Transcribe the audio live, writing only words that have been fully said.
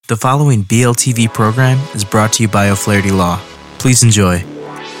The following BLTV program is brought to you by O'Flaherty Law. Please enjoy.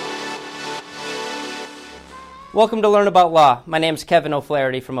 Welcome to Learn About Law. My name is Kevin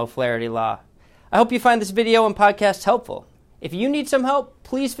O'Flaherty from O'Flaherty Law. I hope you find this video and podcast helpful. If you need some help,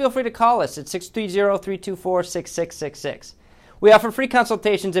 please feel free to call us at 630-324-6666. We offer free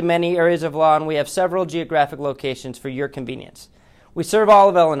consultations in many areas of law, and we have several geographic locations for your convenience. We serve all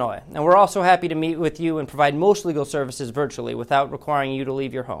of Illinois, and we're also happy to meet with you and provide most legal services virtually without requiring you to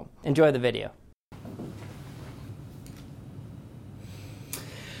leave your home. Enjoy the video.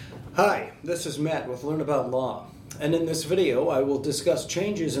 Hi, this is Matt with Learn About Law, and in this video I will discuss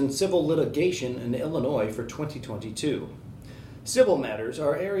changes in civil litigation in Illinois for 2022. Civil matters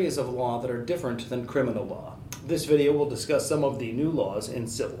are areas of law that are different than criminal law. This video will discuss some of the new laws in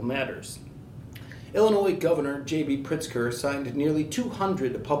civil matters. Illinois Governor J.B. Pritzker signed nearly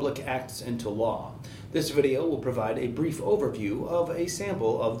 200 public acts into law. This video will provide a brief overview of a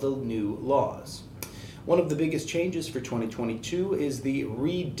sample of the new laws. One of the biggest changes for 2022 is the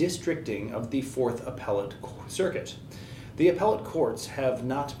redistricting of the 4th Appellate Circuit. The appellate courts have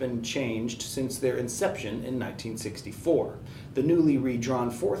not been changed since their inception in 1964. The newly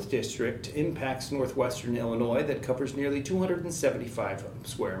redrawn 4th District impacts northwestern Illinois that covers nearly 275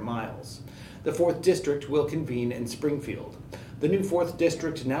 square miles. The 4th District will convene in Springfield. The new 4th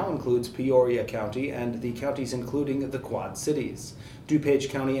District now includes Peoria County and the counties including the Quad Cities.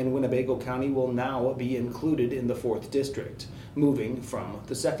 DuPage County and Winnebago County will now be included in the 4th District, moving from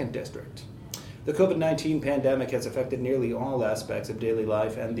the 2nd District. The COVID-19 pandemic has affected nearly all aspects of daily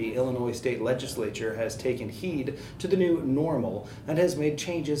life, and the Illinois State Legislature has taken heed to the new normal and has made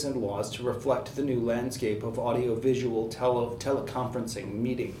changes and laws to reflect the new landscape of audiovisual teleconferencing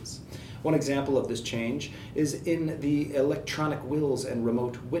meetings. One example of this change is in the Electronic Wills and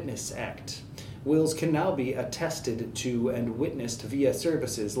Remote Witness Act. Wills can now be attested to and witnessed via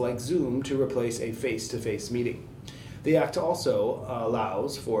services like Zoom to replace a face-to-face meeting. The Act also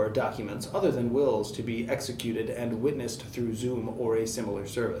allows for documents other than wills to be executed and witnessed through Zoom or a similar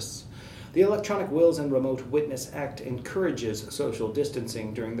service. The Electronic Wills and Remote Witness Act encourages social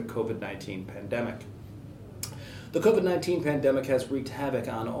distancing during the COVID-19 pandemic. The COVID-19 pandemic has wreaked havoc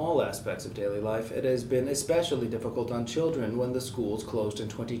on all aspects of daily life. It has been especially difficult on children when the schools closed in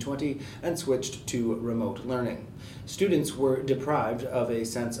 2020 and switched to remote learning. Students were deprived of a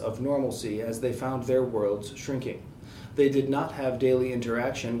sense of normalcy as they found their worlds shrinking. They did not have daily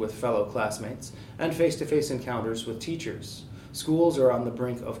interaction with fellow classmates and face-to-face encounters with teachers. Schools are on the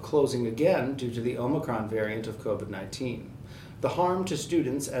brink of closing again due to the Omicron variant of COVID-19. The harm to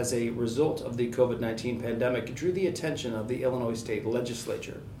students as a result of the COVID-19 pandemic drew the attention of the Illinois State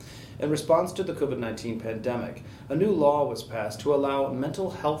Legislature. In response to the COVID-19 pandemic, a new law was passed to allow mental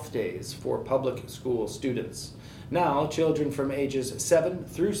health days for public school students. Now, children from ages 7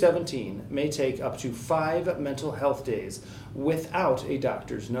 through 17 may take up to 5 mental health days without a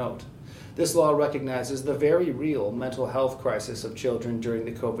doctor's note. This law recognizes the very real mental health crisis of children during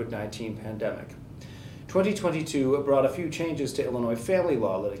the COVID-19 pandemic. 2022 brought a few changes to Illinois family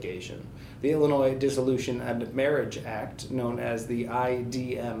law litigation. The Illinois Dissolution and Marriage Act, known as the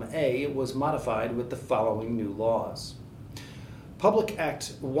IDMA, was modified with the following new laws. Public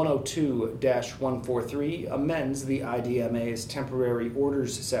Act 102-143 amends the IDMA's temporary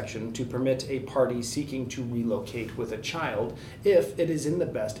orders section to permit a party seeking to relocate with a child if it is in the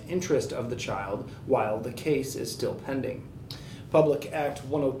best interest of the child while the case is still pending. Public Act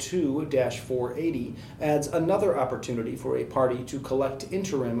 102-480 adds another opportunity for a party to collect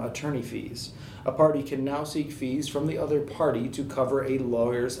interim attorney fees. A party can now seek fees from the other party to cover a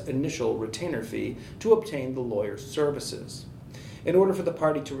lawyer's initial retainer fee to obtain the lawyer's services. In order for the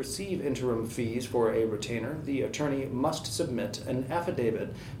party to receive interim fees for a retainer, the attorney must submit an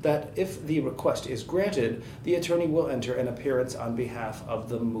affidavit that if the request is granted, the attorney will enter an appearance on behalf of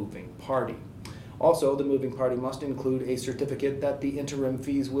the moving party. Also, the moving party must include a certificate that the interim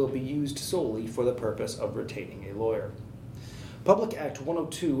fees will be used solely for the purpose of retaining a lawyer. Public Act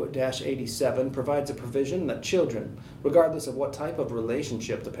 102-87 provides a provision that children, regardless of what type of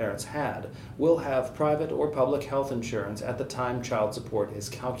relationship the parents had, will have private or public health insurance at the time child support is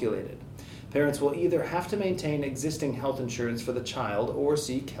calculated. Parents will either have to maintain existing health insurance for the child or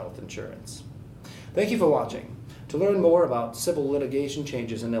seek health insurance. Thank you for watching. To learn more about civil litigation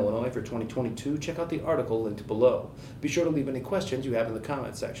changes in Illinois for 2022, check out the article linked below. Be sure to leave any questions you have in the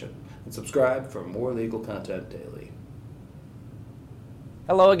comment section, and subscribe for more legal content daily.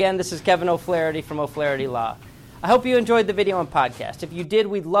 Hello again, this is Kevin O'Flaherty from O'Flaherty Law. I hope you enjoyed the video and podcast. If you did,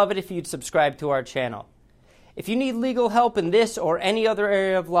 we'd love it if you'd subscribe to our channel. If you need legal help in this or any other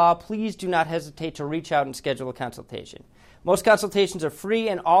area of law, please do not hesitate to reach out and schedule a consultation. Most consultations are free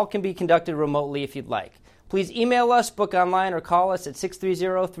and all can be conducted remotely if you'd like. Please email us, book online, or call us at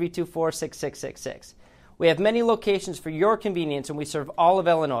 630-324-6666. We have many locations for your convenience and we serve all of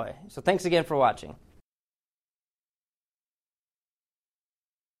Illinois. So thanks again for watching.